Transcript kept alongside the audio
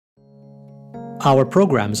Our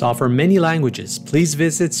programs offer many languages. Please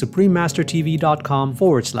visit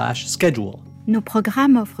suprememastertv.com/schedule. Nos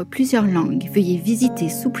programmes offrent plusieurs langues. Veuillez visiter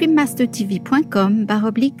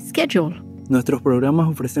suprememastertv.com/schedule. Nuestros programas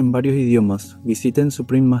ofrecen varios idiomas. Visiten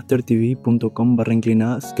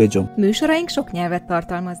suprememastertv.com/schedule. Műsoraink sok nyelvet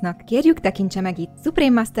tartalmaznak. Kérjük, tekintse meg itt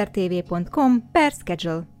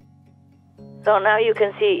suprememastertv.com/schedule. So now you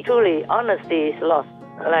can see truly honesty is lost,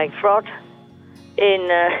 like fraud in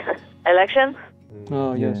elections.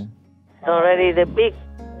 Oh, yes. Already the big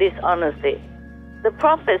dishonesty. The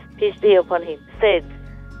prophet, peace be upon him, said,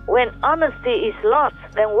 when honesty is lost,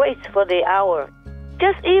 then wait for the hour.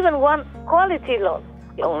 Just even one quality lost,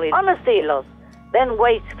 only honesty lost, then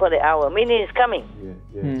wait for the hour, meaning it's coming.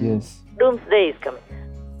 Yes. Doomsday is coming.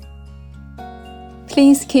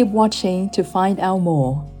 Please keep watching to find out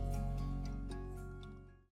more.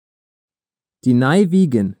 Deny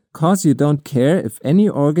vegan, cause you don't care if any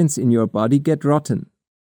organs in your body get rotten.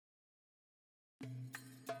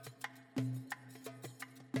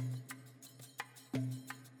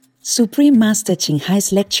 Supreme Master Ching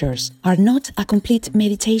Hai's lectures are not a complete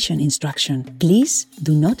meditation instruction. Please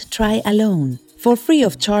do not try alone. For free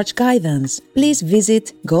of charge guidance, please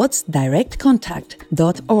visit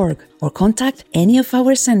godsdirectcontact.org or contact any of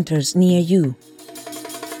our centers near you.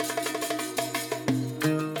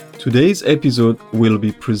 Today's episode will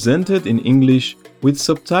be presented in English with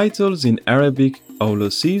subtitles in Arabic,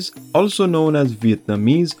 Aulacese, also known as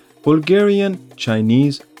Vietnamese, Bulgarian,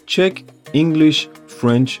 Chinese, Czech, English,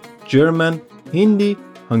 French, German, Hindi,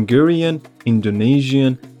 Hungarian,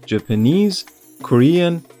 Indonesian, Japanese,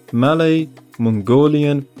 Korean, Malay,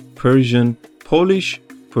 Mongolian, Persian, Polish,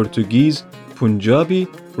 Portuguese, Punjabi,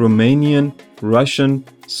 Romanian, Russian,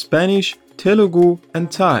 Spanish, Telugu,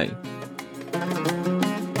 and Thai.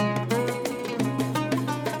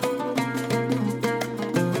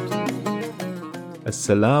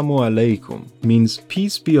 Assalamu alaikum means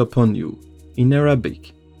peace be upon you in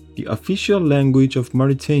Arabic, the official language of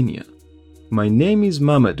Mauritania. My name is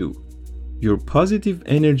Mamadou. Your positive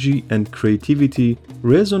energy and creativity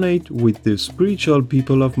resonate with the spiritual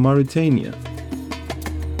people of Mauritania.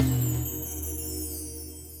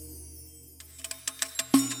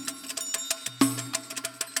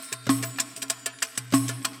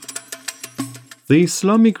 The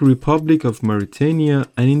Islamic Republic of Mauritania,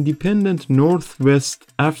 an independent northwest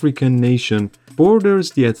African nation,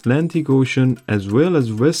 borders the Atlantic Ocean as well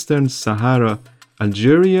as Western Sahara,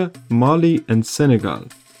 Algeria, Mali, and Senegal.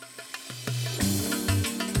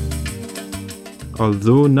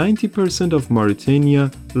 Although 90% of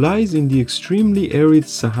Mauritania lies in the extremely arid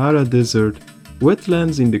Sahara Desert,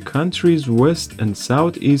 wetlands in the country's west and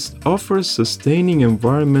southeast offer sustaining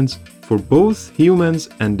environments for both humans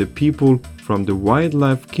and the people from the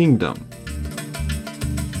wildlife kingdom.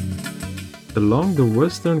 Along the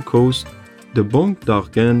western coast, the Bong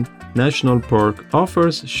d'Arguin National Park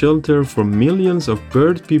offers shelter for millions of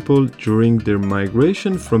bird people during their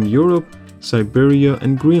migration from Europe, Siberia,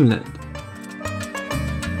 and Greenland.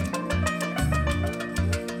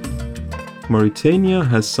 Mauritania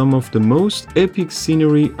has some of the most epic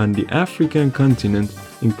scenery on the African continent,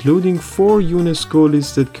 including 4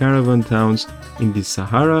 UNESCO-listed caravan towns in the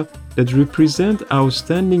Sahara that represent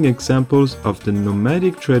outstanding examples of the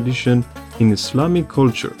nomadic tradition in Islamic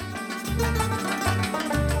culture.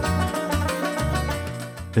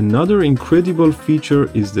 Another incredible feature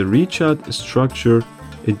is the Richat structure,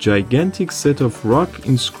 a gigantic set of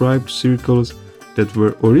rock-inscribed circles that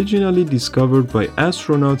were originally discovered by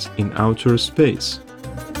astronauts in outer space.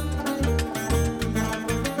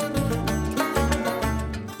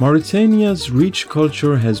 Mauritania's rich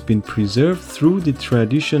culture has been preserved through the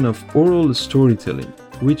tradition of oral storytelling,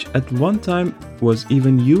 which at one time was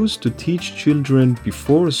even used to teach children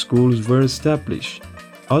before schools were established.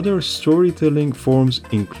 Other storytelling forms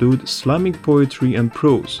include Islamic poetry and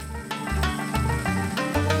prose.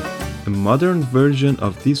 A modern version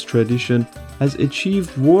of this tradition has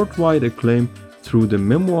achieved worldwide acclaim through the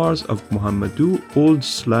memoirs of Muhammadu Ould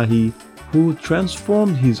Slahi, who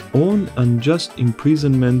transformed his own unjust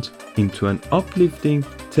imprisonment into an uplifting,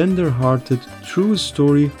 tender-hearted, true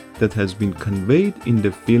story that has been conveyed in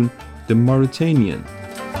the film The Mauritanian.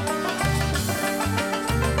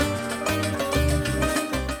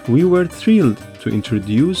 We were thrilled to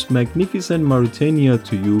introduce magnificent Mauritania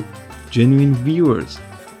to you, genuine viewers,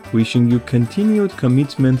 wishing you continued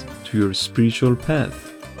commitment to your spiritual path.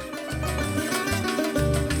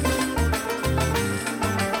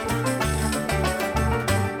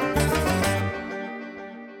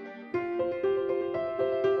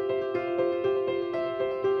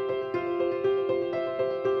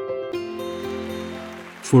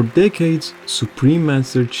 For decades, Supreme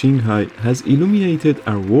Master Ching Hai has illuminated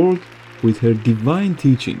our world with her divine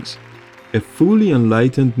teachings. A fully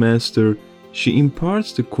enlightened master, she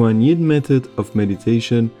imparts the Kuan Yin method of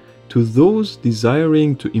meditation to those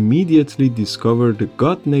desiring to immediately discover the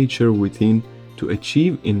God nature within to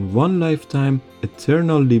achieve in one lifetime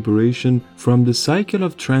eternal liberation from the cycle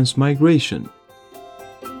of transmigration.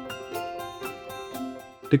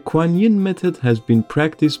 The Kuan Yin method has been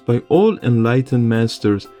practiced by all enlightened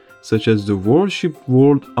masters such as the worshipped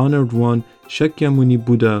world honored one Shakyamuni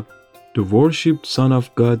Buddha, the worshipped Son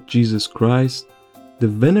of God Jesus Christ, the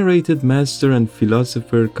venerated master and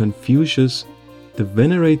philosopher Confucius, the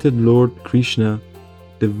venerated Lord Krishna,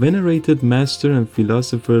 the venerated master and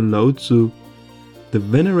philosopher Lao Tzu, the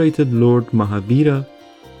venerated Lord Mahavira,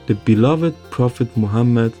 the beloved Prophet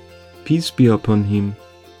Muhammad, peace be upon him,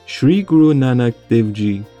 Sri Guru Nanak Dev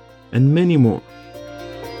Ji, and many more.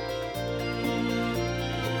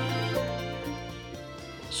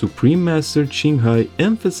 Supreme Master Ching Hai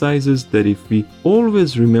emphasizes that if we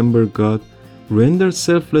always remember God, render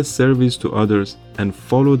selfless service to others, and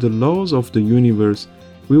follow the laws of the universe,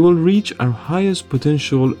 we will reach our highest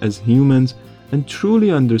potential as humans and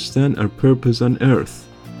truly understand our purpose on earth.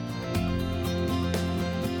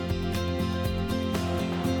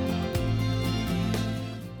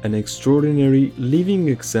 An extraordinary living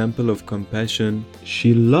example of compassion,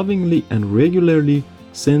 she lovingly and regularly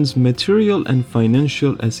sends material and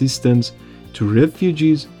financial assistance to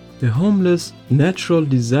refugees, the homeless, natural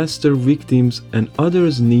disaster victims, and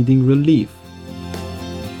others needing relief.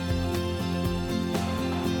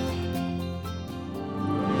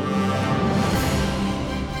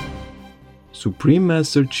 Supreme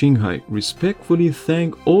Master Ching Hai respectfully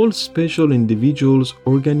thank all special individuals,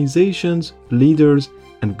 organizations, leaders,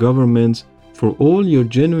 and governments for all your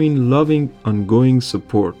genuine, loving, ongoing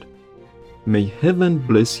support. May heaven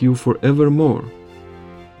bless you forevermore.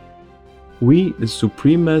 We, the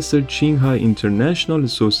Supreme Master Ching Hai International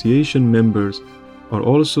Association members, are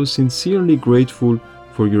also sincerely grateful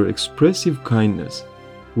for your expressive kindness,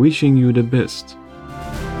 wishing you the best.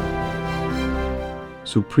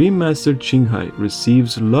 Supreme Master Ching Hai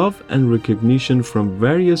receives love and recognition from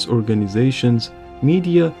various organizations,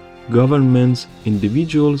 media, governments,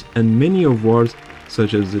 individuals, and many awards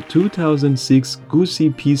such as the 2006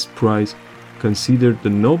 Gusi Peace Prize, considered the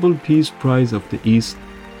Nobel Peace Prize of the East,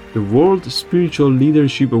 the World Spiritual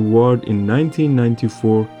Leadership Award in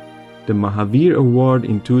 1994, the Mahavir Award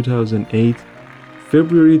in 2008,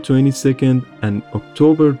 February 22nd and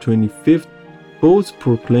October 25th, both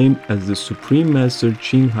proclaimed as the Supreme Master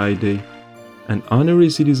Ching Hai Day, an honorary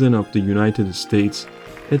citizen of the United States,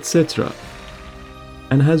 etc.,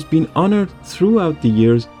 and has been honored throughout the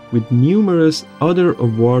years with numerous other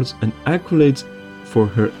awards and accolades for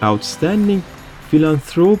her outstanding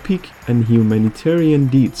philanthropic and humanitarian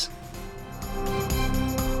deeds.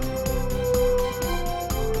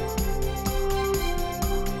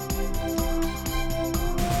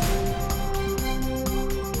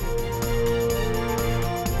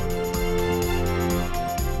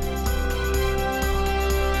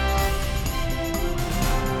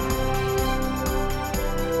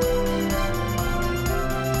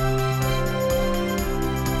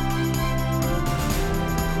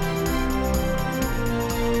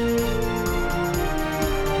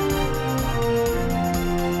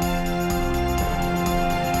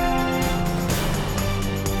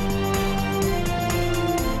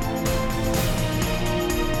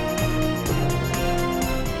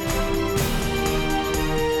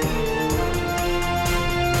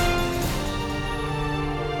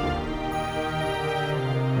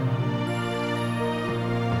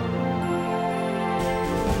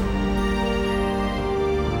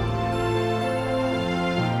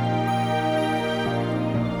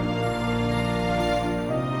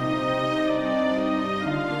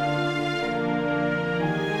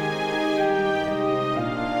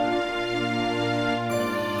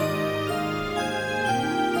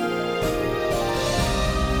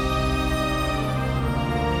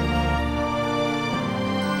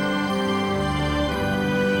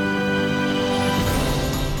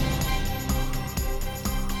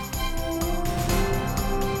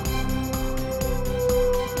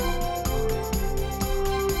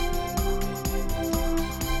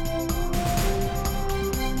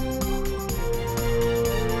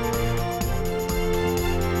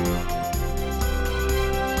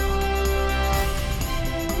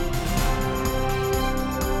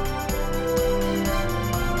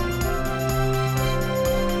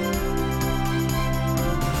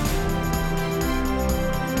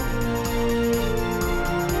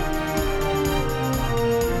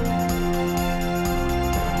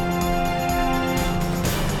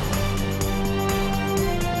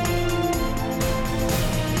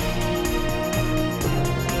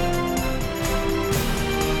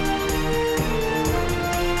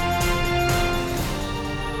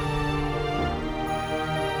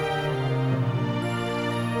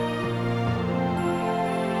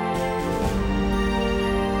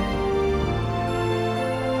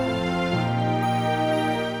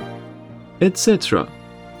 etc.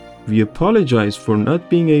 We apologize for not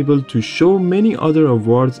being able to show many other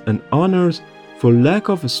awards and honors for lack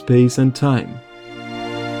of space and time.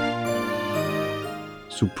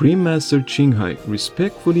 Supreme Master Ching Hai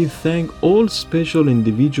respectfully thank all special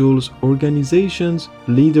individuals, organizations,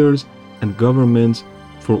 leaders, and governments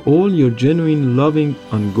for all your genuine, loving,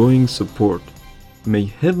 ongoing support. May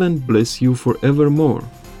heaven bless you forevermore.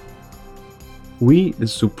 We, the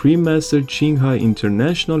Supreme Master Ching Hai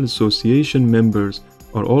International Association members,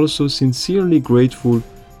 are also sincerely grateful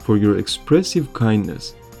for your expressive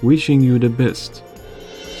kindness, wishing you the best.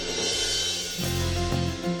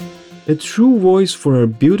 A true voice for our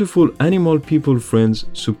beautiful animal people friends,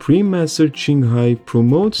 Supreme Master Ching Hai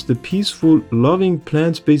promotes the peaceful, loving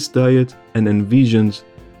plant-based diet and envisions,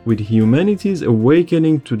 with humanity's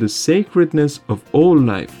awakening to the sacredness of all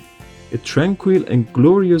life, a tranquil and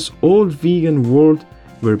glorious all-vegan world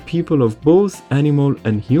where people of both animal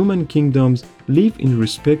and human kingdoms live in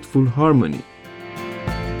respectful harmony.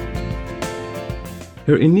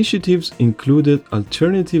 Her initiatives included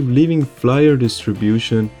alternative living flyer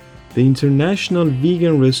distribution, the international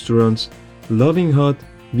vegan restaurants, Loving Hut,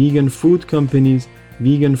 vegan food companies,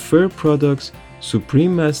 vegan fur products,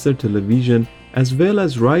 Supreme Master Television, as well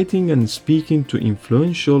as writing and speaking to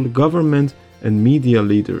influential government and media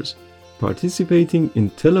leaders, participating in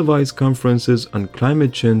televised conferences on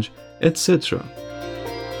climate change, etc.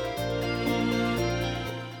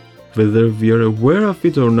 Whether we are aware of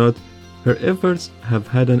it or not, her efforts have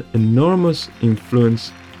had an enormous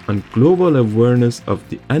influence on global awareness of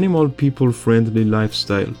the animal people-friendly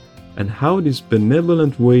lifestyle and how this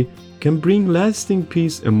benevolent way can bring lasting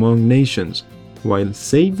peace among nations while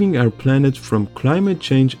saving our planet from climate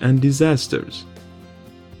change and disasters.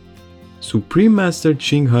 Supreme Master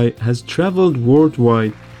Ching Hai has traveled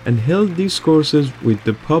worldwide and held discourses with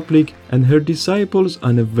the public and her disciples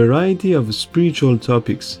on a variety of spiritual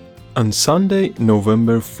topics. On Sunday,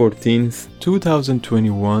 November 14th,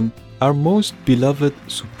 2021, our most beloved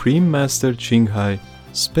Supreme Master Ching Hai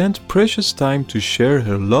spent precious time to share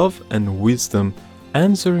her love and wisdom,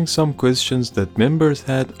 answering some questions that members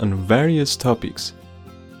had on various topics.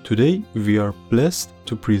 Today, we are blessed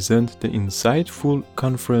to present the insightful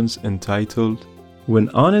conference entitled When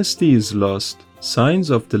Honesty is Lost, Signs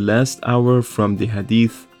of the Last Hour from the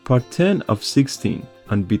Hadith, Part 10 of 16,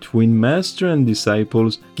 and Between Master and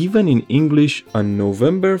Disciples, given in English on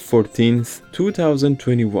November 14th,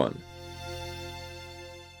 2021.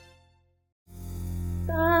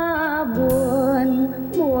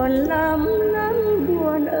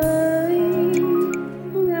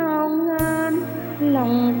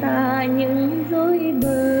 Lòng ta những dối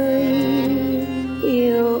bời,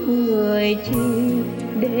 yêu người chi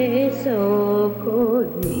để sầu khổ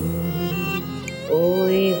mình.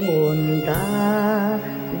 Ôi hồn ta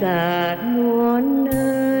gạt muôn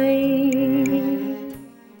nơi.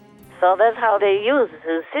 So that's how they use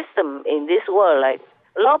the system in this world, like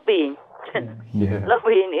lobbying.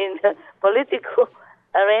 Lobbying in the political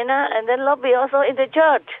arena, and then lobby also in the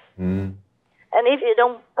church. And if you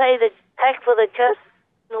don't pay the tax for the church,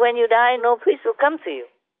 when you die, no priest will come to you.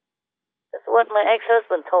 That's what my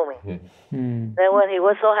ex-husband told me. Then when he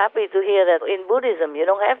was so happy to hear that in Buddhism, you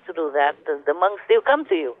don't have to do that. The monks still come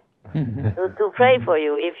to you to pray for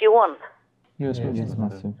you if you want. Yes,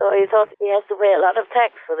 Master. So he thought he has to pay a lot of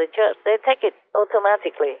tax for the church. They take it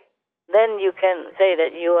automatically. Then you can say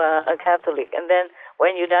that you are a Catholic. And then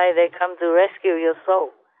when you die, they come to rescue your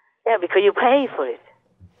soul. Yeah, because you pay for it.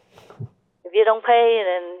 If you don't pay,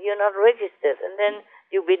 then you're not registered, and then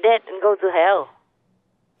you'll be dead and go to hell.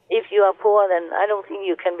 If you are poor, then I don't think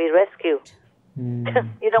you can be rescued.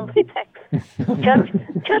 You don't pay tax.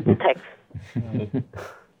 Church tax.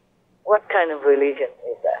 What kind of religion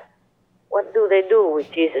is that? What do they do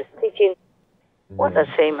with Jesus' teaching? What a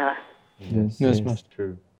shame, huh? Yes, Master.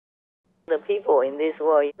 True. The people in this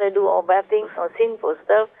world, they do all bad things or sinful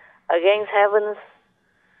stuff against heavens,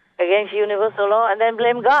 against universal law, and then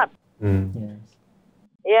blame God.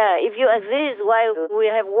 Yeah, if you exist, why do we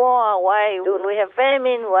have war? Why do we have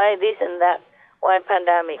famine? Why this and that? Why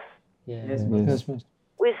pandemic? Yes, Master.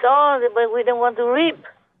 We saw it, but we don't want to reap.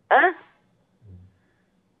 Huh?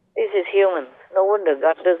 This is humans. No wonder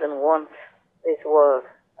God doesn't want this world.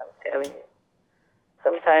 I'm telling you.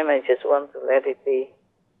 Sometimes I just want to let it be.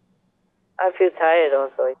 I feel tired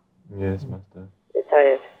also. Yes, Master. Feel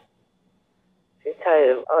tired. Feel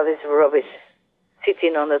tired of all this rubbish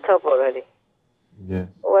sitting on the top already. Yes.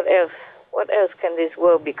 What else? What else can this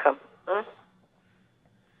world become?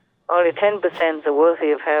 Only 10% are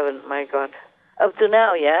worthy of heaven, my God. Up to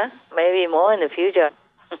now, yeah? Maybe more in the future.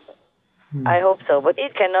 I hope so, but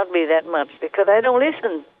it cannot be that much because I don't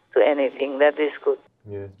listen to anything that is good.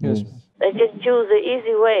 Yes. They just choose the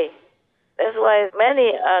easy way. That's why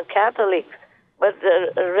many are Catholics, but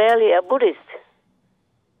rarely are Buddhists.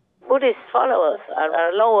 Buddhist followers are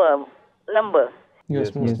a lower number.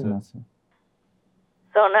 Yes, Master.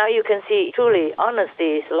 So now you can see truly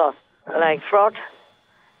honesty is lost, like fraud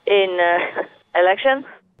in elections.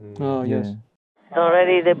 Oh, yes.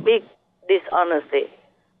 Already the big dishonesty.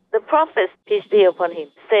 The Prophet, peace be upon him,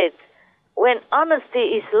 said, when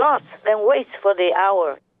honesty is lost, then wait for the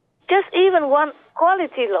hour. Just even one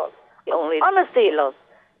quality lost, only honesty lost,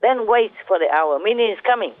 then wait for the hour, meaning it's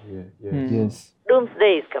coming. Yes.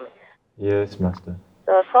 Doomsday is coming. Yes, Master.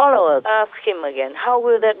 So a follower asked him again, how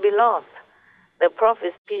will that be lost? The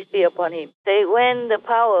Prophet, peace be upon him, say, when the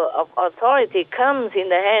power of authority comes in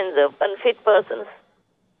the hands of unfit persons,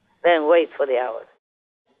 then wait for the hour.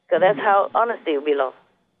 Because that's how honesty will be lost.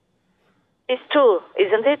 It's true,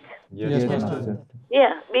 isn't it? Yes, Master.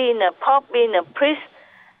 Yeah, being a pope, being a priest,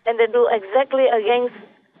 and they do exactly against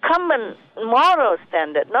common moral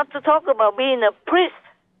standard, not to talk about being a priest,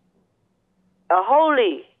 a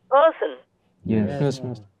holy person. Yes,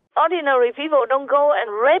 Master. Ordinary people don't go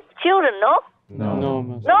and rape children, no? No,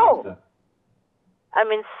 Master. No. I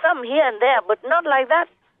mean, some here and there, but not like that.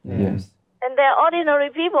 Yes. And they're ordinary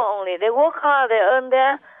people only. They work hard, they earn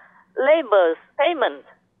their labor's payment.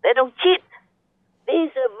 They don't cheat.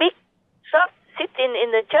 These big shots sitting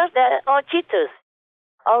in the church, they're all cheaters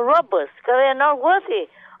or robbers because they're not worthy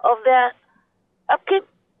of their upkeep.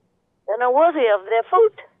 They're not worthy of their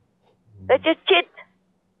food. They just cheat.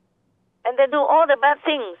 And they do all the bad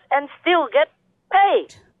things and still get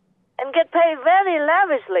paid. And get paid very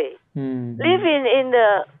lavishly. Living in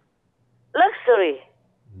the luxury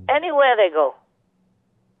anywhere they go.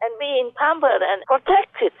 And being pampered and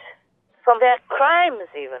protected from their crimes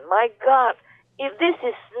even. My God, if this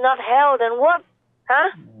is not hell, then what?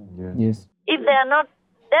 Huh? Yes. If they are not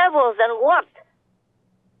devils, then what?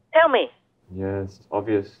 Tell me. Yes,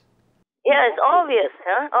 obvious. Yeah, it's obvious,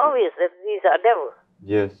 huh? Obvious that these are devils.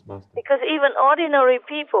 Yes, Master. Because even ordinary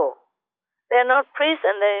people, they're not priests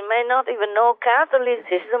and they may not even know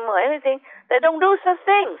Catholicism or anything. They don't do such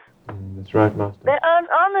things. That's right, Master. They earn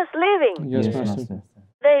honest living. Yes, Master.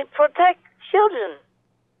 They protect children,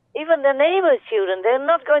 even the neighbor's children. They're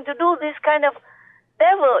not going to do this kind of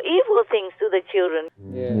evil things to the children.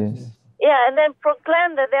 Yes. Yeah, and then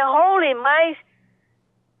proclaim that they're holy. My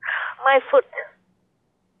foot.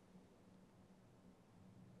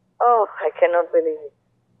 Oh, I cannot believe it.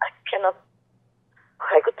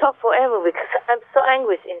 I could talk forever because I'm so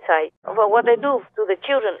anguished inside over what they do to the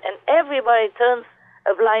children, and everybody turns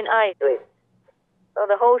a blind eye to it. So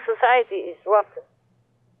the whole society is rotten.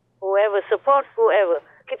 Whoever supports whoever,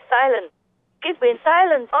 keep silent. Keeping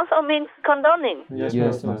silent also means condoning. Yes,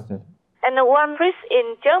 Master. And the one priest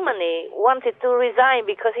in Germany wanted to resign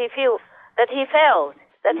because he feels that he failed,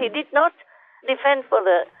 that he did not defend for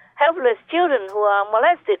the helpless children who are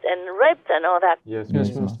molested and raped and all that. Yes,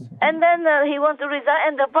 Master. And then he wants to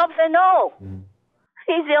resign, and the Pope said no.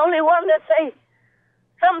 He's the only one that says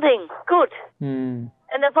something good.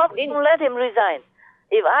 And the Pope didn't let him resign.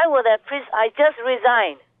 If I were that priest, I just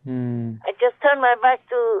resign. I just turn my back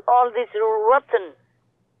to all these rotten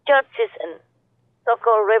churches and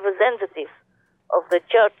so-called representatives of the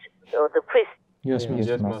church or the priest. Yes,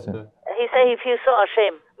 Master. He said he feels so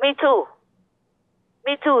ashamed. Me too.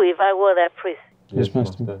 Me too, if I were that priest. Yes,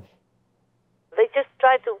 Master. They just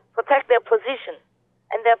try to protect their position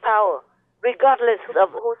and their power, regardless of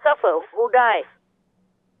who suffers, who dies,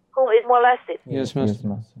 who is molested. Yes,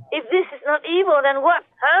 Master. If this is not evil, then what,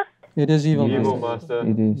 huh? It is evil, Evil, Master. Master.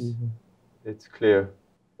 It is. It's clear.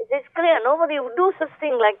 It is clear. Nobody would do such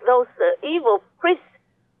thing like those evil priests.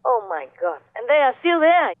 Oh, my God. And they are still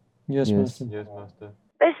there. Yes, Master. Yes, Master.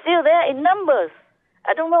 They're still there in numbers.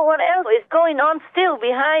 I don't know what else is going on still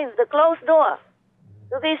behind the closed door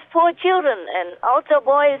to these poor children and altar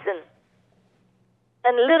boys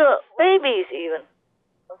and little babies even,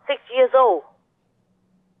 6 years old,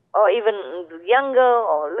 or even younger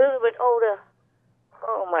or a little bit older.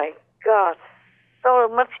 Oh my God, so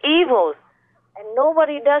much evil, and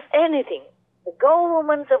nobody does anything. The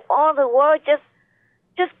governments of all the world just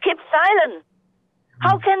keep silent.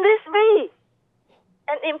 How can this be?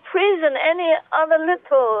 And imprison any other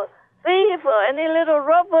little thief or any little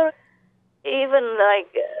robber, even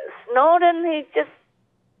like Snowden, he just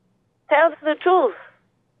tells the truth.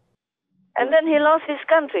 And then he lost his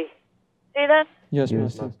country. See that? Yes, Yes,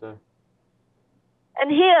 Master. Master.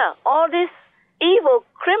 And here, all these evil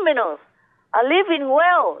criminals are living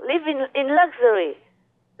well, living in luxury,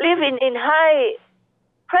 living in high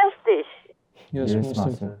prestige. Yes,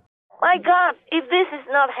 Master. My God, if this is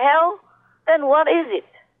not hell, then what is it?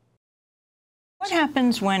 What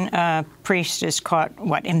happens when a priest is caught,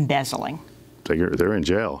 embezzling? They're in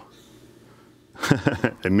jail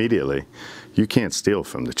immediately. You can't steal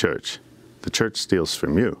from the church. The church steals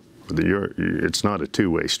from you. It's not a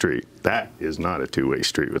two-way street. That is not a two-way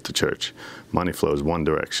street with the church. Money flows one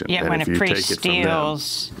direction. Yet and when if a you priest take it from them,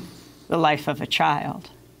 steals the life of a child,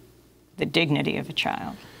 the dignity of a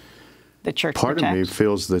child, the church part protects. of me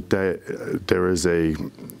feels that there is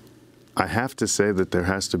I have to say that there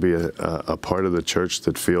has to be a part of the church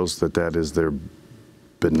that feels that is their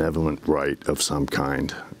benevolent right of some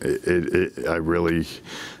kind. I really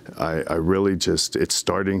just, it's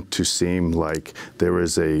starting to seem like there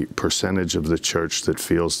is a percentage of the church that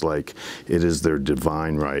feels like it is their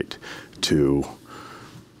divine right to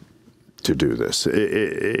do this.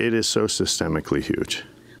 It is so systemically huge.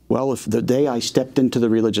 Well, if the day I stepped into the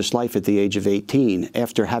religious life at the age of 18,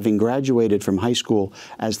 after having graduated from high school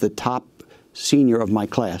as the top senior of my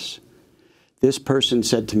class, this person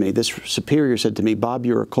said to me, this superior said to me, "Bob,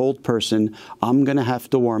 you're a cold person. I'm going to have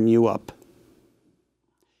to warm you up."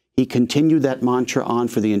 He continued that mantra on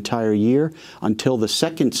for the entire year until the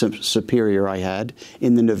second superior I had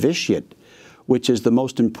in the novitiate, which is the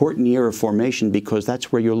most important year of formation because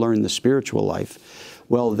that's where you learn the spiritual life.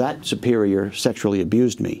 Well, that superior sexually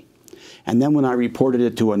abused me. And then when I reported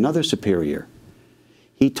it to another superior,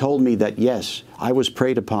 he told me that, yes, I was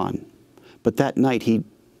preyed upon. But that night he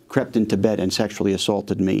crept into bed and sexually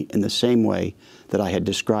assaulted me in the same way that I had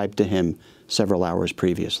described to him several hours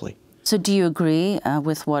previously. So do you agree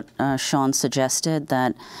with what Sean suggested,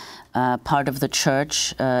 that part of the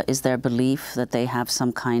church is their belief that they have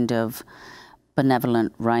some kind of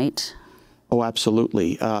benevolent right? Oh,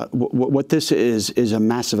 absolutely. What this is a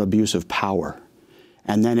massive abuse of power.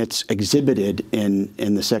 And then it's exhibited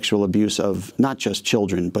in the sexual abuse of not just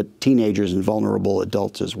children, but teenagers and vulnerable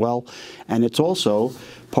adults as well. And it's also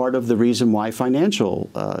part of the reason why financial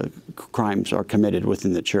crimes are committed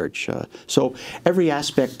within the church. So every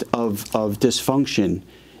aspect of dysfunction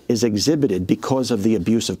is exhibited because of the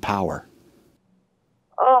abuse of power.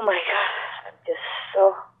 Oh my God, I'm just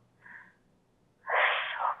so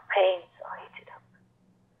pained, so heated up.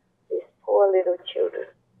 These poor little children.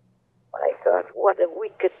 My God, what a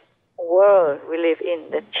wicked world we live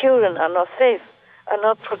in. The children are not safe, are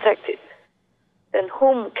not protected. Then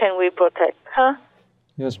whom can we protect, huh?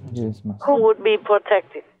 Yes, Master. Who would be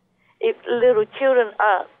protected? If little children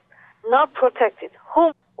are not protected,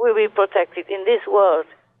 whom will be protected in this world?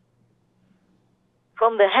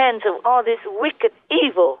 From the hands of all this wicked,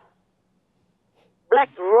 evil, black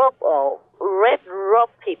robe or red robe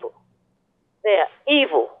people. They are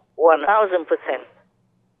evil, 1,000%.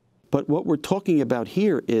 But what we're talking about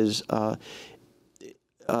here is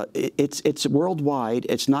it's worldwide.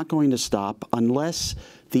 It's not going to stop unless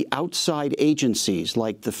the outside agencies,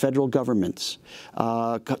 like the federal governments,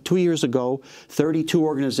 2 years ago, 32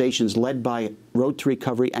 organizations led by Road to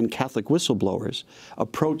Recovery and Catholic whistleblowers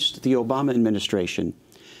approached the Obama administration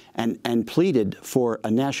and pleaded for a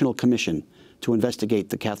national commission to investigate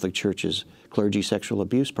the Catholic Church's clergy sexual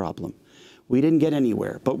abuse problem. We didn't get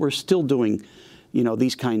anywhere, but we're still doing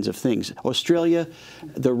these kinds of things. Australia,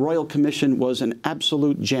 the Royal Commission was an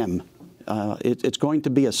absolute gem. It's going to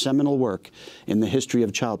be a seminal work in the history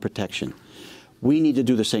of child protection. We need to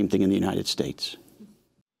do the same thing in the United States.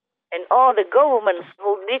 And all the governments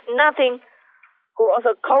who did nothing, who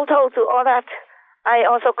also kowtowed to all that, I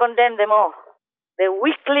also condemn them all. They're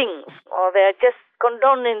weaklings, or they're just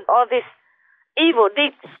condoning all these evil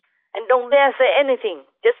deeds and don't dare say anything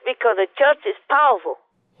just because the church is powerful.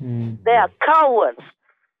 They are cowards.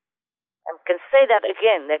 I can say that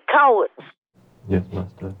again. They're cowards. Yes,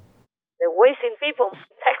 Master. They're wasting people's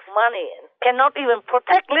tax money and cannot even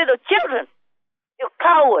protect little children. You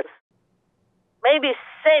cowards. Maybe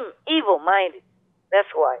same evil-minded. That's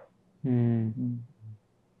why.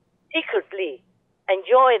 Secretly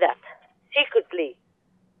enjoy that. Secretly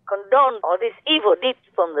condone all these evil deeds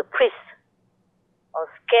from the priests. Or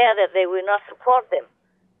scared that they will not support them.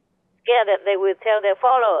 Scared that they will tell their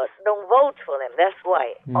followers, don't vote for them. That's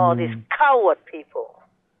why all these coward people,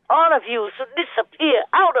 all of you should disappear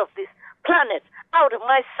out of this planet, out of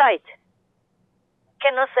my sight. I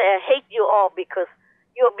cannot say I hate you all because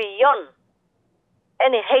you're beyond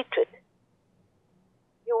any hatred.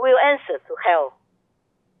 You will answer to hell.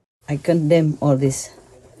 I condemn all these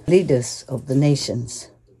leaders of the nations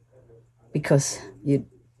because you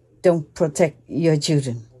don't protect your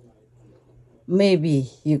children. Maybe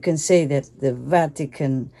you can say that the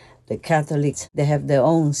Vatican, the Catholics, they have their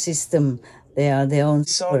own system, they are their own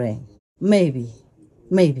sovereign. Maybe.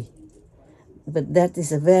 But that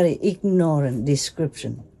is a very ignorant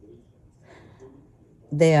description.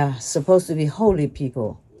 They are supposed to be holy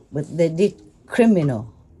people, but they did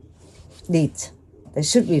criminal deeds. They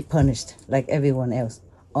should be punished like everyone else,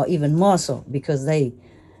 or even more so, because they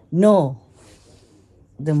know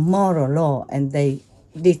the moral law and they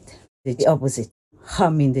did the opposite,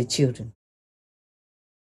 harming the children.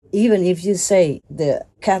 Even if you say the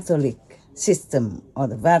Catholic system or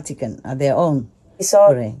the Vatican are their own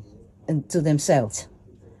sovereign and to themselves,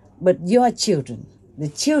 but your children, the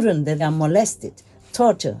children that are molested,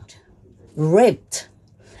 tortured, raped,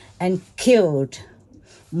 and killed,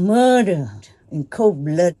 murdered in cold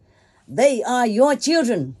blood, they are your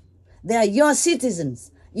children. They are your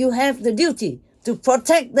citizens. You have the duty to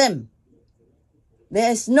protect them.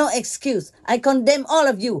 There is no excuse. I condemn all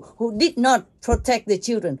of you who did not protect the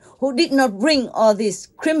children, who did not bring all these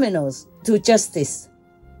criminals to justice.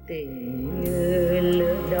 Tình như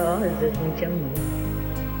lửa đỏ rực trong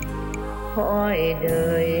hỏi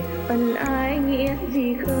đời ân ái nghĩa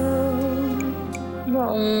gì không,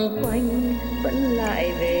 vòng quanh vẫn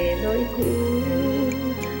lại về lối cũ,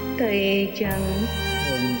 tay trắng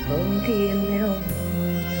hồn không thiên theo.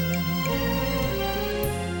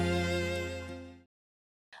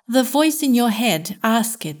 The voice in your head,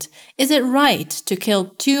 ask it, is it right to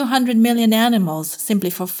kill 200 million animals simply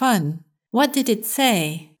for fun? What did it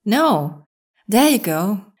say? No. There you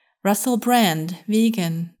go. Russell Brand,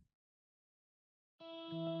 vegan.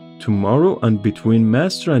 Tomorrow and between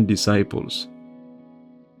Master and Disciples.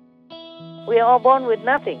 We are all born with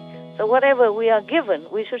nothing. So whatever we are given,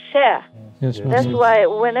 we should share. Yes, That's why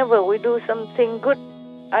whenever we do something good,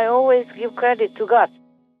 I always give credit to God.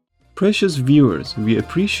 Precious viewers, we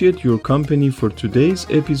appreciate your company for today's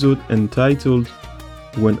episode entitled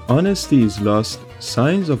When Honesty is Lost,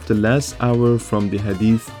 Signs of the Last Hour from the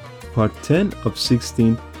Hadith, Part 10 of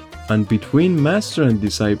 16, and Between Master and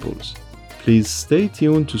Disciples. Please stay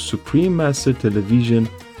tuned to Supreme Master Television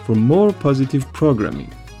for more positive programming.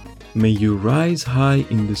 May you rise high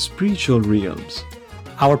in the spiritual realms.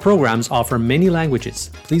 Our programs offer many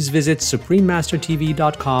languages. Please visit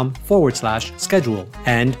suprememastertv.com/schedule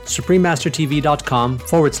and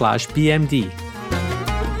suprememastertv.com/PMD.